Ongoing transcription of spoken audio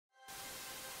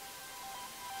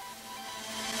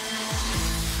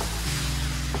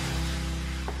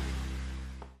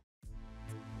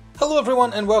Hello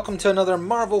everyone and welcome to another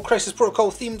Marvel Crisis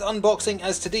Protocol themed unboxing,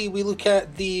 as today we look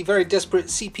at the very disparate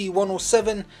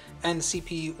CP107 and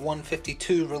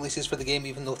CP152 releases for the game,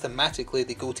 even though thematically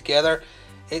they go together.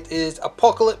 It is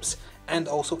Apocalypse and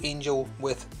also Angel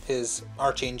with his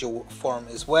Archangel form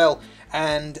as well,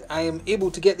 and I am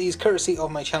able to get these courtesy of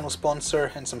my channel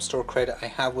sponsor and some store credit I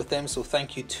have with them, so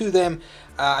thank you to them.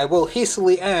 I will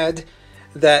hastily add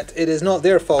that it is not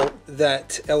their fault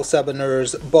that El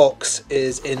Sabanur's box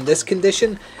is in this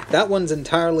condition. That one's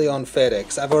entirely on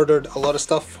FedEx. I've ordered a lot of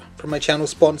stuff from my channel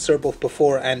sponsor both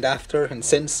before and after and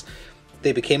since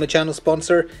they became a channel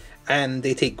sponsor, and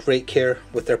they take great care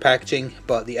with their packaging,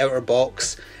 but the outer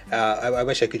box, I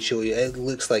wish I could show you. It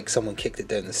looks like someone kicked it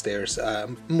down the stairs.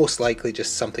 Most likely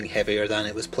just something heavier than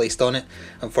it was placed on it,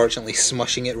 unfortunately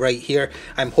smushing it right here.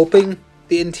 I'm hoping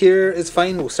the interior is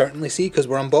fine. We'll certainly see because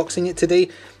we're unboxing it today,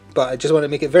 but I just want to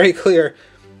make it very clear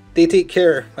they take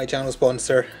care, my channel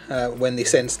sponsor, when they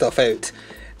send stuff out.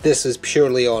 This is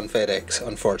purely on FedEx,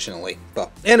 unfortunately.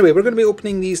 But anyway, we're going to be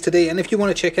opening these today, and if you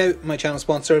want to check out my channel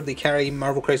sponsor, they carry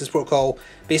Marvel Crisis Protocol,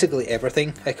 basically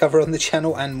everything I cover on the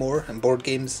channel and more, and board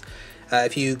games.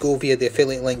 If you go via the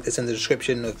affiliate link that's in the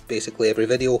description of basically every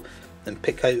video and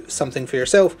pick out something for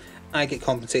yourself, I get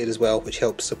compensated as well, which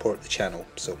helps support the channel.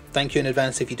 So thank you in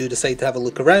advance if you do decide to have a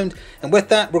look around. And with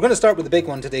that, we're going to start with the big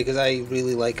one today because I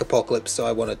really like Apocalypse, so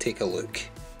I want to take a look.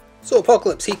 So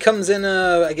Apocalypse, he comes in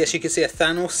a, I guess you could say, a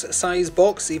Thanos size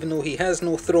box. Even though he has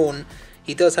no throne,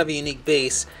 he does have a unique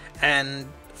base, and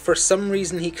for some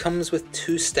reason he comes with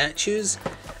two statues.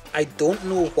 I don't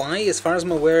know why. As far as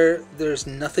I'm aware, there's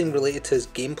nothing related to his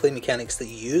gameplay mechanics that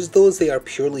use those. They are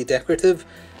purely decorative.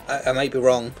 I might be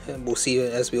wrong, we'll see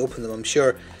as we open them, I'm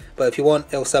sure. But if you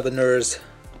want El Sabanur's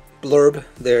blurb,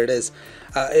 there it is.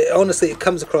 Honestly, it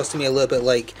comes across to me a little bit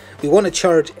like, we want to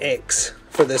charge X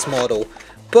for this model,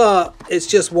 but it's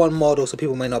just one model, so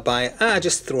people might not buy it.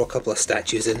 Just throw a couple of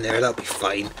statues in there, that'll be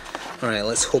fine. Alright,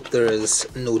 let's hope there is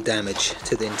no damage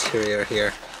to the interior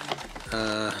here.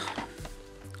 It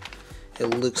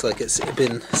looks like it's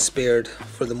been spared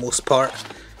for the most part.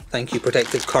 Thank you,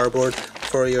 protective cardboard,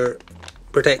 for your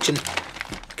protection.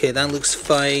 Okay, that looks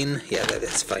fine. Yeah, that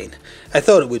is fine. I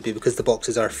thought it would be because the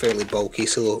boxes are fairly bulky,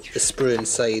 so the sprue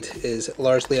inside is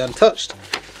largely untouched.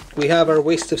 We have our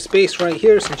waste of space right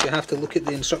here, since you have to look at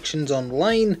the instructions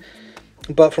online,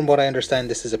 but from what I understand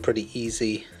this is a pretty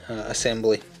easy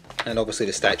assembly. And obviously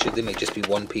the statue, they might just be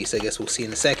one piece, I guess we'll see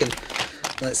in a second.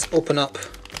 Let's open up.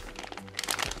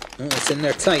 Oh, it's in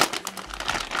there tight.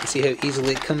 Let's see how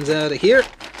easily it comes out of here.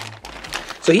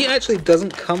 So he actually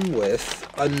doesn't come with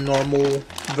a normal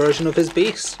version of his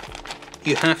base.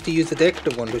 You have to use the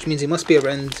decorative one, which means he must be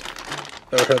around,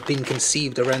 or have been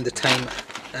conceived around the time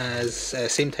as,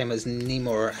 same time as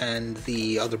Namor and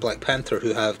the other Black Panther,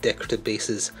 who have decorative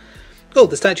bases. Oh,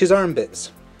 the statue's arm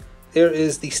bits. There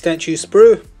is the statue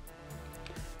sprue.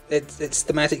 It's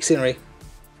thematic scenery.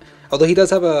 Although he does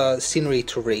have a scenery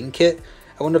terrain kit,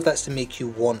 I wonder if that's to make you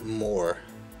want more.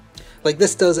 Like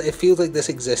this does, it feels like this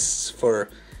exists for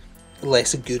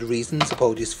less good reasons.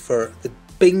 Apologies for the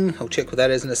bing, I'll check what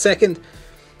that is in a second.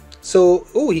 So,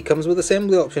 oh, he comes with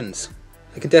assembly options.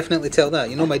 I can definitely tell that.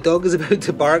 You know, my dog is about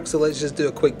to bark, so let's just do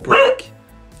a quick break.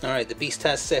 Alright, the beast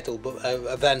has settled, but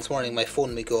advance warning, my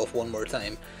phone may go off one more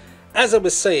time. As I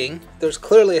was saying, there's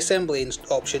clearly assembly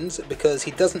options because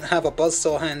he doesn't have a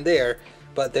buzzsaw hand there,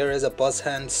 but there is a buzz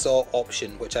hand saw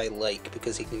option, which I like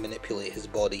because he can manipulate his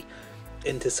body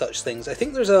into such things. I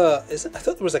think there's a, I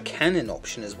thought there was a cannon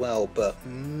option as well, but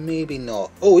maybe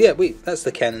not. Oh yeah, wait, that's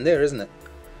the cannon there, isn't it?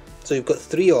 So you've got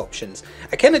three options.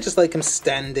 I kind of just like him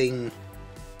standing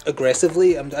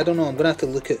aggressively. I don't know, I'm going to have to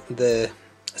look at the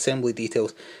assembly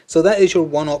details. So that is your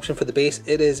one option for the base.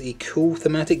 It is a cool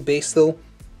thematic base though,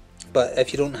 but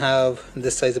if you don't have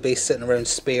this size of base sitting around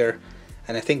spare,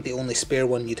 and I think the only spare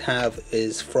one you'd have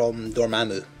is from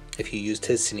Dormammu. If you used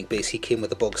his scenic base, he came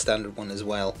with a bog standard one as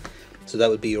well. So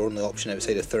that would be your only option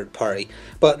outside of third party.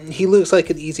 But he looks like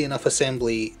an easy enough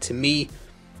assembly to me.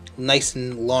 Nice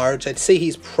and large. I'd say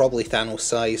he's probably Thanos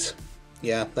size.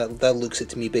 Yeah, that looks it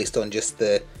to me based on just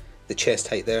the chest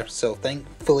height there. So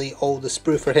thankfully all the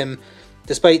sprue for him,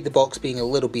 despite the box being a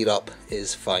little beat up,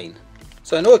 is fine.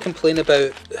 So I know I complain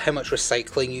about how much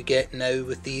recycling you get now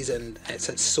with these, and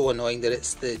it's so annoying that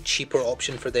it's the cheaper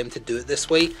option for them to do it this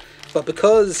way. But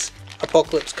because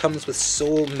Apocalypse comes with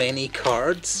so many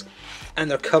cards, and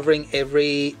they're covering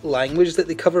every language that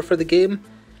they cover for the game,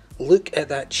 look at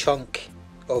that chunk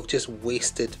of just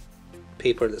wasted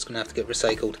paper that's going to have to get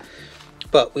recycled.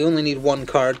 But we only need one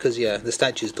card because, yeah, the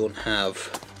statues don't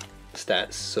have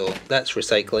stats, so that's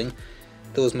recycling.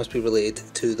 Those must be related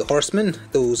to the horsemen.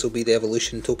 Those will be the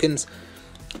evolution tokens.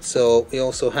 So we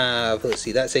also have, let's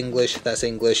see, that's English, that's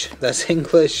English, that's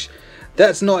English,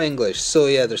 that's not English. So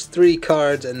yeah, there's 3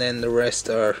 cards, and then the rest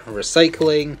are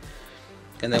recycling.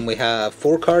 And then we have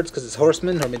 4 cards because it's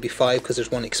horsemen, or maybe 5 because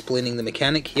there's one explaining the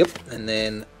mechanic. Yep. And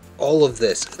then all of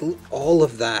this, all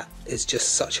of that is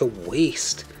just such a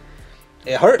waste.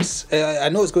 It hurts. I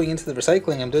know it's going into the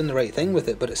recycling, I'm doing the right thing with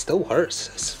it, but it still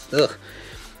hurts. Ugh.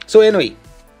 So anyway,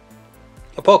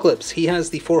 Apocalypse, he has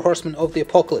the 4 horsemen of the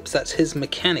apocalypse. That's his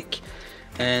mechanic.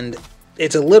 And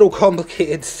it's a little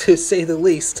complicated to say the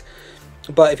least.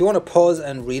 But if you want to pause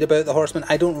and read about the horsemen,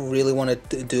 I don't really want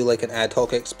to do like an ad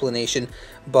hoc explanation,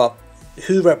 but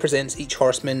who represents each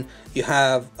horseman, you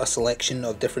have a selection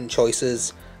of different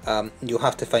choices. You'll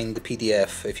have to find the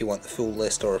PDF if you want the full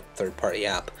list or third-party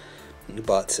app.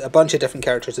 But a bunch of different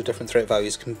characters of different threat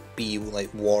values can be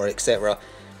like war, etc.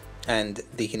 And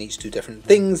they can each do different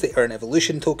things. They earn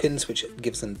evolution tokens, which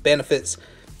gives them benefits,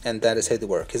 and that is how they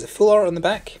work. Is it full art on the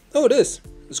back? Oh, it is.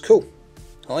 It's cool.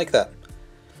 I like that.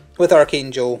 With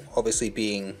Archangel obviously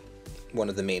being one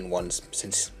of the main ones,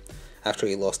 since after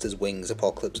he lost his wings,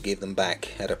 Apocalypse gave them back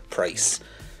at a price.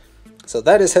 So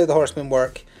that is how the horsemen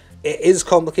work. It is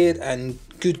complicated, and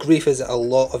good grief is a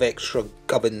lot of extra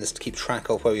gubbins to keep track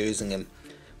of while you're using him,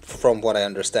 from what I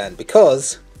understand,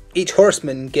 because each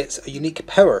horseman gets a unique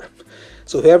power.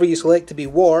 So whoever you select to be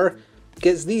war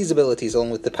gets these abilities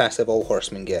along with the passive all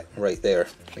horsemen get right there.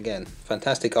 Again,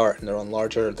 fantastic art, and they're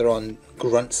on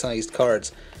grunt-sized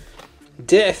cards.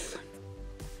 Death,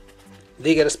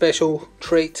 they get a special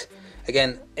trait.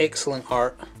 Again, excellent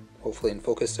art, hopefully in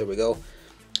focus, there we go.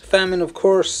 Famine, of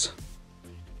course,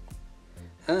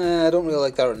 I don't really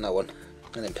like that art in that one.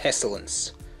 And then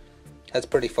Pestilence, that's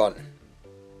pretty fun.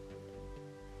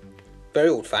 Very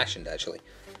old fashioned actually.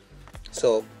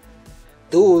 So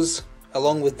those,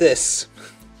 along with this,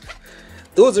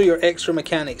 those are your extra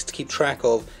mechanics to keep track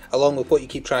of, along with what you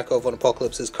keep track of on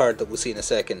Apocalypse's card that we'll see in a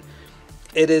second.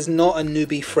 It is not a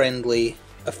newbie friendly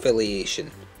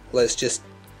affiliation, let's just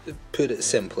put it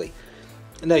simply.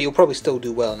 Now you'll probably still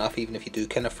do well enough even if you do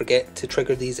kind of forget to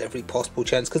trigger these every possible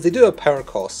chance, because they do have power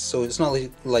costs, so it's not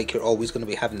like you're always going to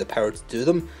be having the power to do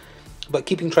them. But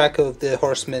keeping track of the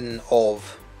horsemen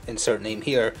of insert name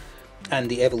here and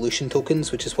the evolution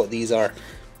tokens, which is what these are,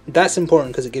 that's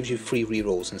important because it gives you free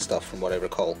rerolls and stuff from what I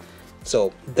recall.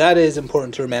 So that is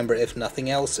important to remember if nothing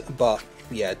else, but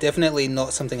yeah, definitely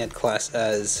not something I'd class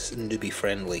as newbie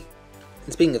friendly.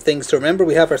 And speaking of things to remember,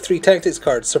 we have our 3 tactics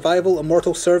cards: Survival,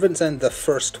 Immortal Servants, and the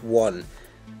First One.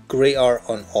 Great art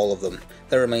on all of them.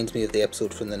 That reminds me of the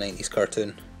episode from the 90s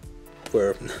cartoon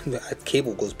where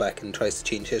Cable goes back and tries to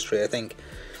change history, I think.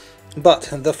 But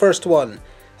the First One.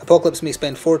 Apocalypse may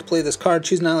spend 4 to play this card.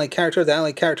 Choose an allied character. The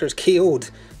allied character is KO'd.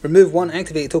 Remove 1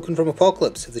 activate token from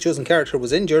Apocalypse. If the chosen character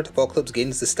was injured, Apocalypse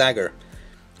gains the stagger.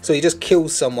 So he just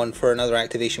kills someone for another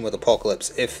activation with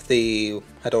Apocalypse. If they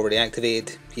had already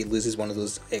activated, he loses one of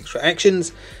those extra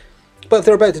actions. But if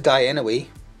they're about to die anyway,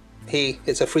 hey,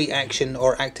 it's a free action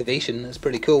or activation. It's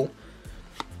pretty cool.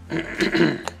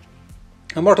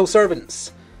 Immortal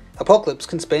Servants. Apocalypse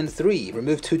can spend 3.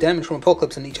 Remove 2 damage from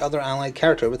Apocalypse and each other allied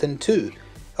character within 2.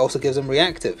 It also gives him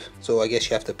reactive, so I guess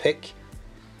you have to pick.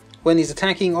 When he's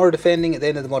attacking or defending at the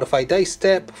end of the modified dice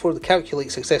step, before the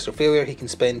calculate success or failure, he can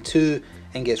spend 2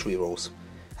 and gets rerolls.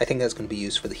 I think that's going to be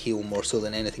used for the heal more so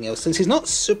than anything else, since he's not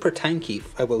super tanky,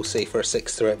 I will say, for a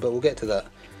 6th threat, but we'll get to that.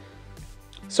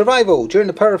 Survival. During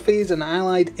the power phase, an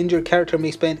allied injured character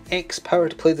may spend X power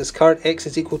to play this card. X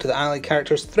is equal to the allied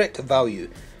character's threat value.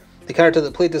 The character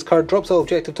that played this card drops all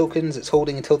objective tokens it's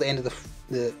holding until the end of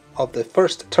the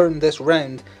first turn this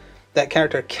round. That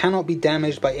character cannot be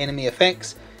damaged by enemy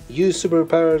effects, use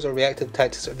superpowers or reactive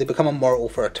tactics, or they become immortal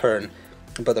for a turn,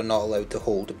 but they're not allowed to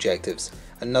hold objectives.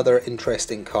 Another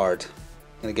interesting card.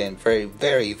 And again, very,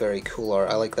 very, very cool art.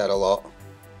 I like that a lot.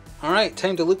 Alright,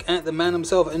 time to look at the man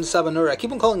himself in Sabanur. I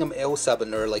keep on calling him El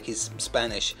Sabanur like he's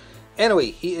Spanish.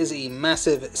 Anyway, he is a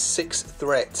massive 6th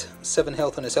threat. 7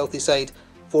 health on his healthy side,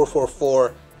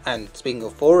 4/4/4, and speaking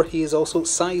of 4, he is also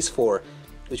size 4,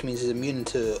 which means he's immune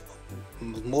to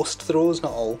most throws,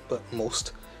 not all, but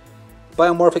most.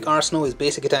 Biomorphic Arsenal, his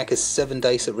basic attack is 7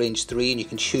 dice at range 3, and you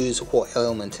can choose what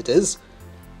element it is.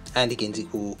 And he gains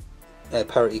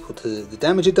power equal to the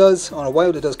damage it does. On a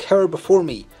wild, it does Cower Before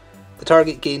Me. The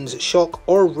target gains Shock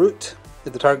or Root.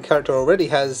 If the target character already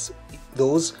has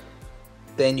those,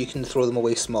 then you can throw them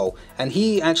away small. And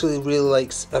he actually really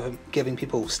likes giving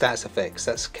people stats effects.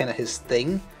 That's kind of his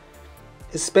thing.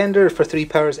 His spender for 3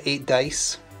 powers, 8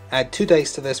 dice. Add 2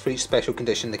 dice to this for each special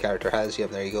condition the character has.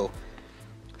 Yep, there you go.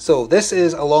 So this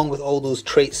is along with all those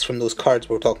traits from those cards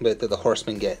we were talking about that the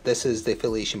horsemen get. This is the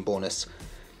affiliation bonus.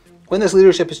 When this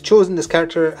leadership is chosen, this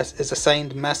character is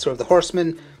assigned Master of the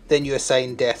Horsemen. Then you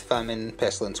assign Death, Famine,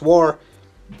 Pestilence, War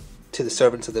to the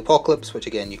Servants of the Apocalypse, which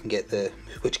again you can get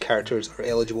which characters are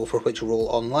eligible for which role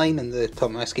online in the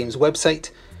Top Max Games website.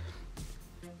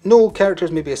 No characters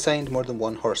may be assigned more than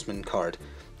one Horseman card.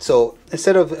 So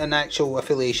instead of an actual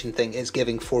affiliation thing, it's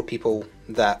giving 4 people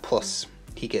that, plus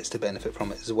he gets to benefit from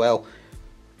it as well.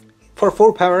 For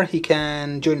 4 power, he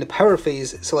can, during the power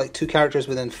phase, select 2 characters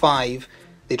within 5.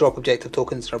 They drop objective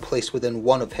tokens and are placed within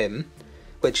one of him,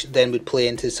 which then would play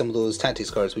into some of those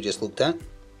tactics cards we just looked at.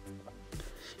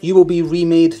 You will be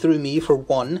remade through me for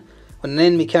 1. When an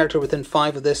enemy character within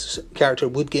 5 of this character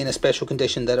would gain a special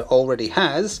condition that it already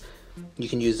has, you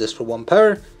can use this for 1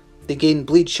 power. They gain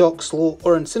Bleed, Shock, Slow,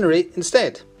 or Incinerate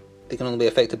instead. They can only be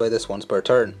affected by this once per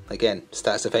turn. Again,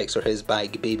 stats effects are his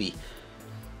bag, baby.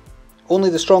 Only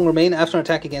the strong remain after an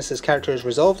attack against this character is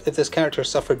resolved. If this character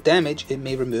suffered damage, it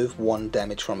may remove 1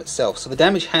 damage from itself. So the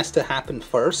damage has to happen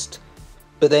first,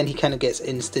 but then he kind of gets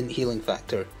instant healing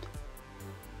factor.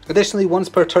 Additionally, once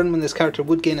per turn when this character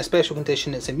would gain a special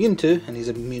condition it's immune to, and he's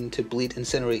immune to Bleed,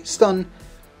 Incinerate, Stun,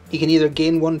 he can either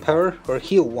gain 1 power or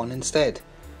heal 1 instead,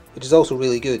 which is also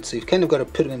really good. So you've kind of got to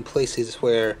put him in places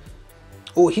where,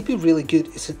 oh, he'd be really good,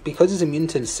 because he's immune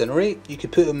to Incinerate, you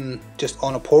could put him just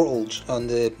on a portal, on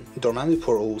the Dormammu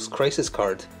portal's crisis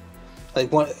card.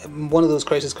 Like one of those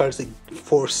crisis cards that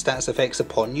force stats effects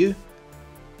upon you.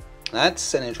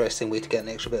 That's an interesting way to get an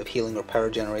extra bit of healing or power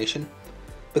generation.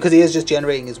 Because he is just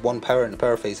generating his 1 power in the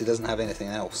power phase, he doesn't have anything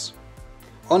else.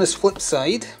 On his flip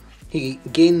side, he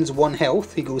gains 1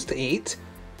 health, he goes to 8.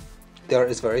 The art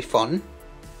is very fun.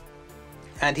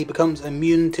 And he becomes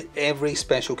immune to every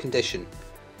special condition.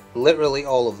 Literally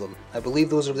all of them. I believe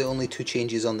those are the only 2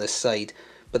 changes on this side.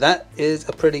 But that is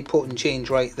a pretty potent change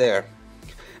right there.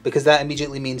 Because that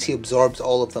immediately means he absorbs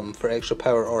all of them for extra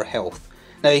power or health.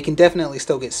 Now he can definitely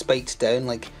still get spiked down,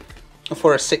 like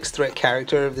for a 6th threat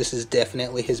character, this is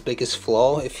definitely his biggest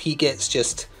flaw. If he gets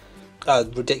just a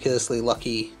ridiculously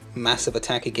lucky massive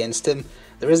attack against him,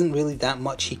 there isn't really that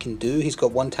much he can do. He's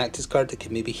got 1 tactics card that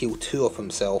can maybe heal 2 of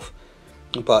himself.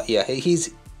 But yeah,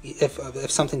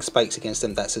 if something spikes against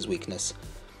him, that's his weakness.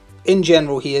 In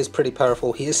general, he is pretty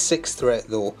powerful. He is 6th threat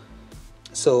though.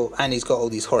 So, and he's got all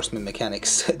these horseman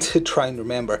mechanics to try and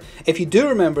remember. If you do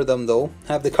remember them though,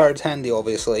 have the cards handy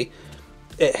obviously,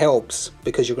 it helps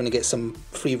because you're going to get some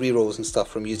free rerolls and stuff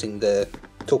from using the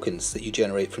tokens that you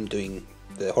generate from doing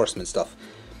the horseman stuff.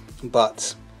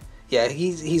 But yeah,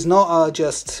 he's not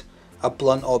just a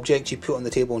blunt object you put on the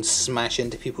table and smash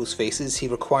into people's faces. He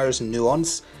requires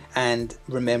nuance and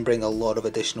remembering a lot of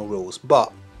additional rules.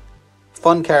 But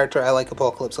fun character, I like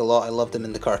Apocalypse a lot. I loved him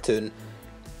in the cartoon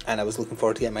and I was looking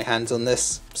forward to getting my hands on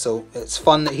this. So it's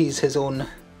fun that he's his own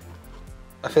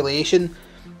affiliation.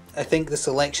 I think the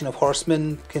selection of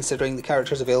horsemen, considering the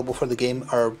characters available for the game,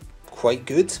 are quite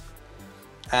good,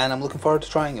 and I'm looking forward to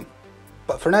trying him.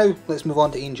 But for now, let's move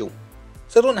on to Angel.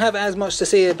 So I don't have as much to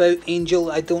say about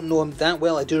Angel. I don't know him that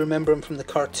well. I do remember him from the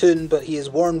cartoon, but he is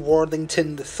Warren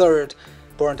Worthington III,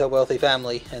 born to a wealthy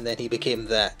family, and then he became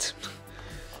that.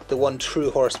 The one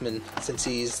true horseman, since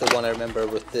he's the one I remember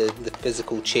with the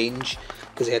physical change,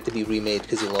 because he had to be remade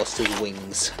because he lost his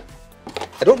wings.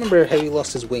 I don't remember how he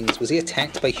lost his wings. Was he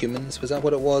attacked by humans? Was that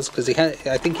what it was? Because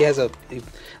I think he has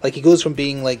like he goes from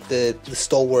being like the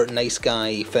stalwart nice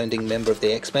guy founding member of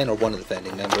the X-Men, or one of the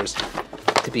founding members,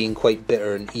 to being quite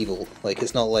bitter and evil. Like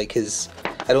it's not like his,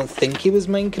 I don't think he was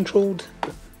mind controlled.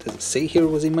 Does it say here,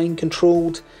 was he mind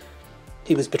controlled?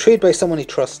 He was betrayed by someone he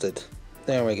trusted.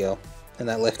 There we go. And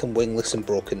that left him wingless and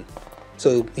broken.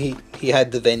 So he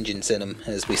had the vengeance in him,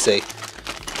 as we say.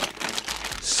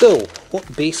 So,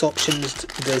 what base options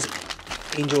does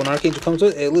Angel and Archangel come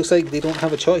with? It looks like they don't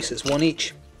have a choice, it's 1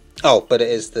 each. Oh, but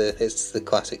it's the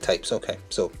classic types, okay.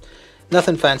 So,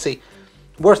 nothing fancy.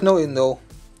 Worth noting though,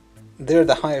 they're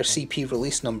the higher CP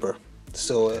release number.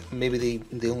 So maybe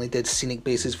they only did scenic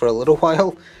bases for a little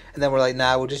while, and then we're like,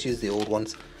 nah, we'll just use the old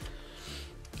ones.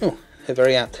 Oh,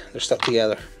 very apt, they're stuck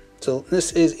together. So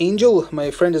this is Angel.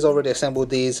 My friend has already assembled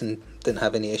these and didn't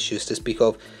have any issues to speak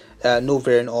of. No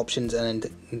variant options, and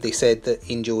they said that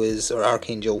Angel or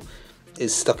Archangel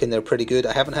is stuck in there pretty good.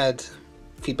 I haven't had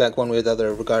feedback one way or the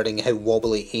other regarding how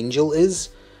wobbly Angel is,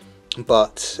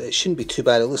 but it shouldn't be too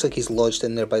bad. It looks like he's lodged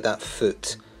in there by that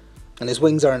foot, and his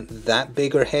wings aren't that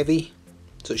big or heavy,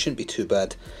 so it shouldn't be too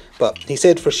bad. But he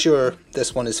said for sure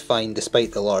this one is fine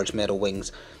despite the large metal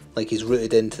wings. Like he's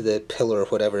rooted into the pillar or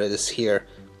whatever it is here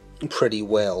pretty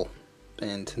well,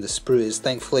 and the sprue is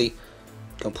thankfully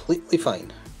completely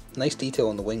fine. Nice detail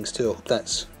on the wings too, I hope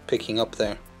that's picking up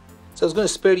there. So I was going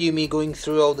to spare you me going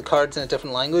through all the cards in a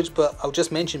different language, but I'll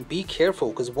just mention be careful,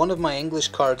 because one of my English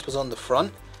cards was on the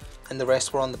front and the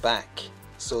rest were on the back.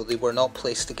 So they were not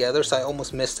placed together, so I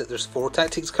almost missed it. There's 4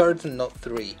 tactics cards and not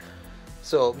 3.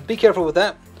 So be careful with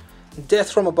that.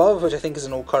 Death from Above, which I think is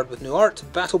an old card with new art.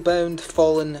 Battlebound,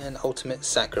 Fallen, and Ultimate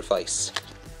Sacrifice.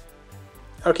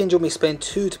 Archangel may spend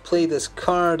 2 to play this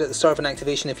card at the start of an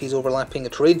activation if he's overlapping a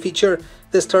terrain feature.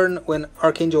 This turn, when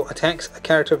Archangel attacks a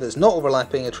character that is not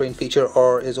overlapping a terrain feature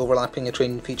or is overlapping a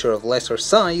terrain feature of lesser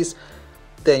size,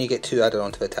 then you get 2 added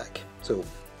onto the attack. So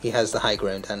he has the high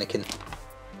ground, Anakin.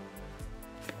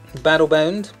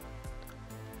 Battlebound.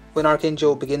 When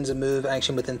Archangel begins a move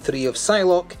action within 3 of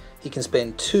Psylocke, he can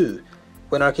spend 2.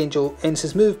 When Archangel ends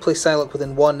his move, place Psylocke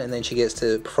within 1, and then she gets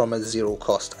to perform a 0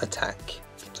 cost attack.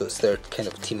 So it's their kind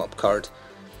of team up card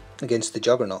against the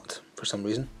Juggernaut for some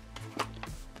reason.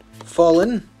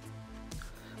 Fallen.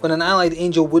 When an allied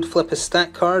angel would flip a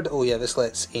stat card, oh yeah, this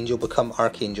lets Angel become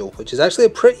Archangel, which is actually a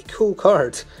pretty cool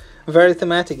card. Very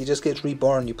thematic, he just gets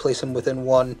reborn, you place him within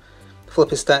 1,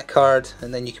 flip his stat card,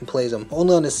 and then you can place him.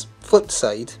 Only on his flipped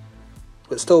side,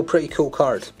 but still a pretty cool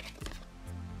card.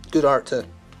 Good art too.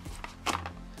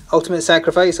 Ultimate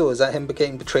Sacrifice, oh is that him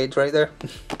getting betrayed right there?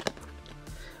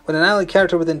 When an allied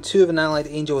character within 2 of an allied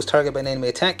angel is targeted by an enemy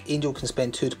attack, Angel can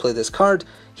spend 2 to play this card.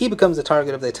 He becomes the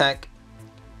target of the attack.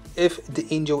 If the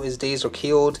angel is dazed or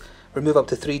KO'd, remove up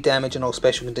to 3 damage and all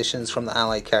special conditions from the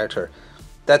allied character.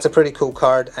 That's a pretty cool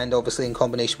card, and obviously in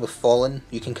combination with Fallen,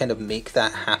 you can kind of make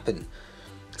that happen.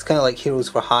 It's kind of like Heroes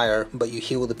for Hire, but you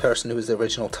heal the person who was the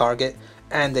original target,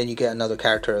 and then you get another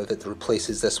character out of it that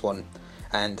replaces this one.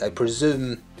 And I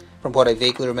presume, from what I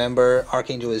vaguely remember,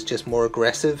 Archangel is just more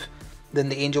aggressive than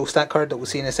the Angel stat card that we'll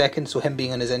see in a second, so him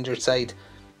being on his injured side,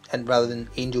 and rather than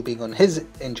Angel being on his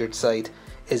injured side,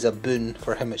 is a boon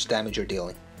for how much damage you're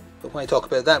dealing. But when I talk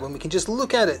about that, when we can just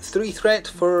look at it, 3 threat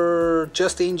for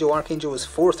just Angel. Archangel is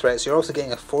 4 threat, so you're also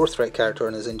getting a 4 threat character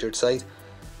on his injured side.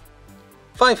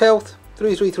 5 health,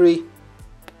 3/3/3,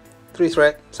 3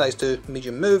 threat, size 2,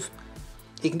 medium move.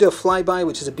 He can do a flyby,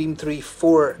 which is a beam 3,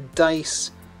 4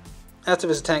 dice.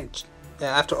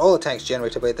 After all attacks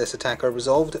generated by this attack are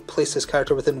resolved, place this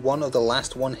character within 1 of the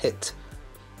last 1 hit.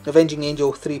 Avenging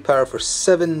Angel, 3 power for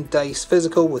 7 dice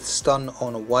physical with stun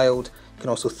on a wild. You can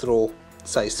also throw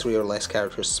size 3 or less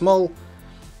characters small.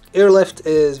 Airlift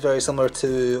is very similar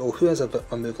to, oh who has a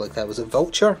move like that? Was it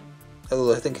Vulture?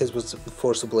 Although I think his was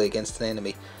forcibly against an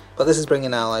enemy. But this is bring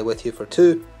an ally with you for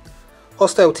 2.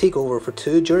 Hostile Takeover for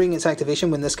 2. During its activation,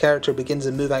 when this character begins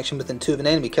a move action within 2 of an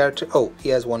enemy character, oh he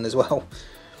has 1 as well.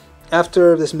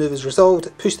 After this move is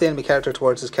resolved, push the enemy character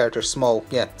towards his character small.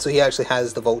 Yeah, so he actually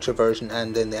has the Vulture version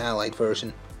and then the allied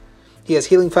version. He has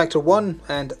healing factor 1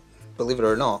 and, believe it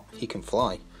or not, he can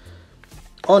fly.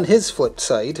 On his flipped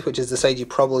side, which is the side you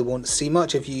probably won't see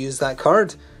much if you use that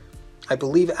card, I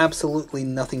believe absolutely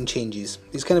nothing changes.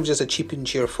 He's kind of just a cheap and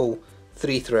cheerful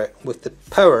 3 threat with the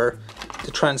power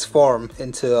to transform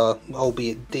into a,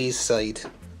 albeit dazed side,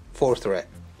 4 threat.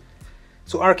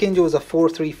 So Archangel is a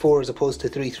 4/3/4 as opposed to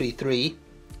 3/3/3.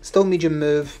 Still medium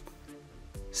move,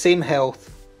 same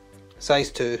health, size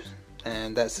 2,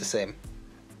 and that's the same.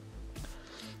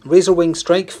 Razor Wing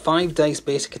Strike, 5 dice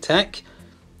basic attack.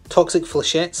 Toxic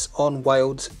Flechettes on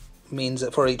wilds means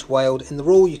that for each wild in the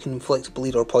row you can inflict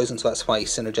bleed or poison, so that's why he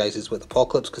synergizes with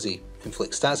Apocalypse, because he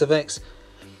inflicts stats effects.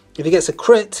 If he gets a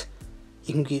crit,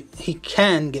 he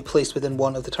can get placed within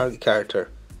 1 of the target character.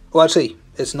 Well actually,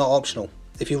 it's not optional.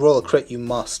 If you roll a crit, you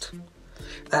must.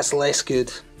 That's less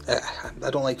good. I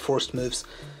don't like forced moves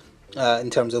in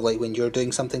terms of like when you're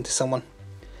doing something to someone.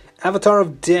 Avatar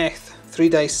of Death, 3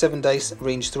 dice, 7 dice,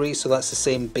 range 3, so that's the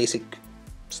same basic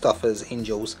stuff as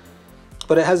Angels.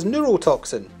 But it has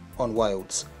Neurotoxin on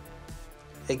wilds.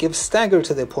 It gives stagger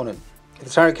to the opponent. If the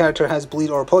target character has bleed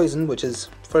or poison, which his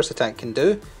first attack can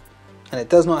do, and it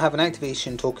does not have an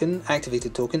activated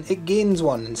token, it gains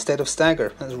 1 instead of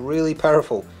stagger. That's really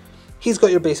powerful. He's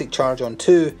got your basic charge on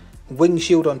 2, wing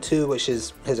shield on 2, which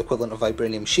is his equivalent of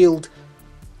vibranium shield.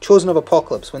 Chosen of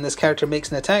Apocalypse, when this character makes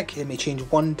an attack, it may change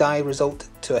 1 die result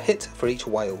to a hit for each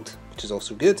wild, which is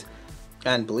also good.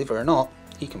 And believe it or not,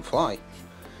 he can fly.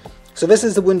 So this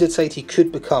is the wounded side he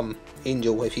could become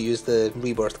Angel if you use the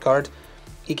Rebirth card.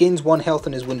 He gains 1 health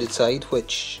on his wounded side,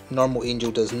 which normal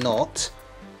Angel does not.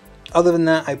 Other than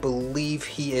that, I believe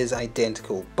he is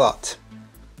identical, but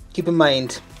keep in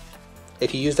mind,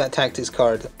 if you use that tactics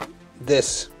card,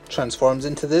 this transforms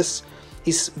into this.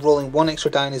 He's rolling 1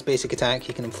 extra die on his basic attack.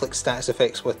 He can inflict status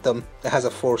effects with them. It has a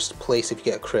forced place if you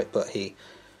get a crit, but hey.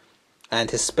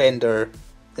 And his spender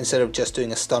instead of just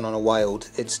doing a stun on a wild,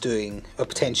 it's doing a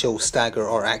potential stagger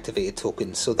or activated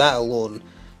token. So that alone,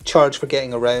 charge for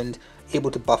getting around,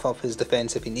 able to buff up his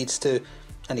defense if he needs to,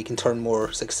 and he can turn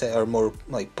more success or more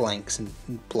like blanks and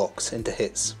blocks into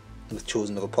hits with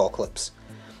Chosen of Apocalypse.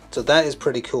 So that is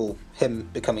pretty cool, him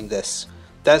becoming this.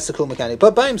 That's the cool mechanic.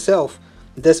 But by himself,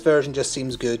 this version just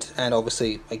seems good, and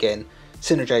obviously, again,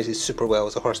 synergizes super well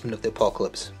as a Horseman of the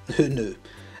Apocalypse. Who knew?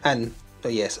 And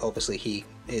yes, obviously he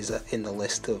is in the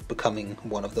list of becoming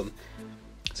one of them.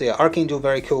 So yeah, Archangel,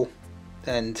 very cool,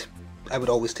 and I would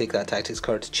always take that tactics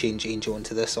card to change Angel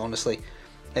into this, honestly.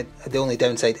 The only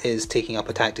downside is taking up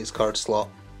a tactics card slot.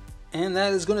 And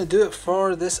that is going to do it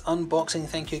for this unboxing.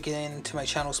 Thank you again to my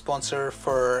channel sponsor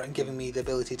for giving me the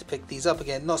ability to pick these up.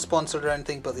 Again, not sponsored or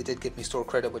anything, but they did give me store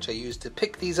credit, which I used to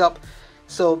pick these up.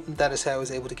 So that is how I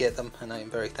was able to get them, and I am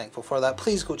very thankful for that.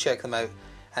 Please go check them out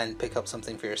and pick up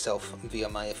something for yourself via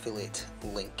my affiliate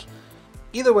link.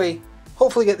 Either way,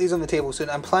 hopefully get these on the table soon.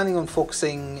 I'm planning on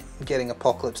focusing getting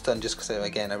Apocalypse done just because,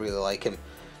 again, I really like him.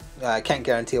 I can't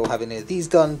guarantee I'll have any of these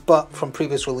done, but from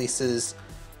previous releases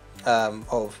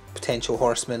of potential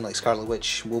horsemen like Scarlet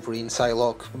Witch, Wolverine,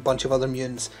 Psylocke, a bunch of other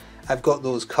mutants, I've got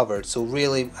those covered. So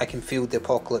really, I can field the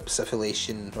Apocalypse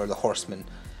affiliation or the Horseman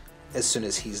as soon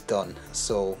as he's done.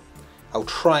 So I'll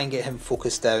try and get him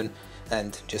focused down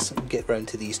and just get round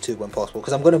to these two when possible,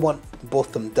 because I'm going to want both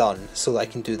of them done so that I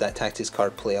can do that tactics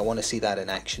card play. I want to see that in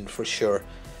action for sure.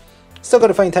 Still got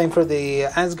to find time for the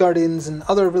Asgardians and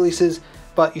other releases,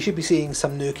 but you should be seeing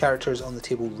some new characters on the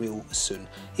table real soon.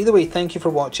 Either way, thank you for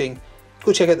watching.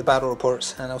 Go check out the battle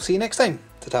reports, and I'll see you next time.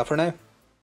 Ta-ta for now.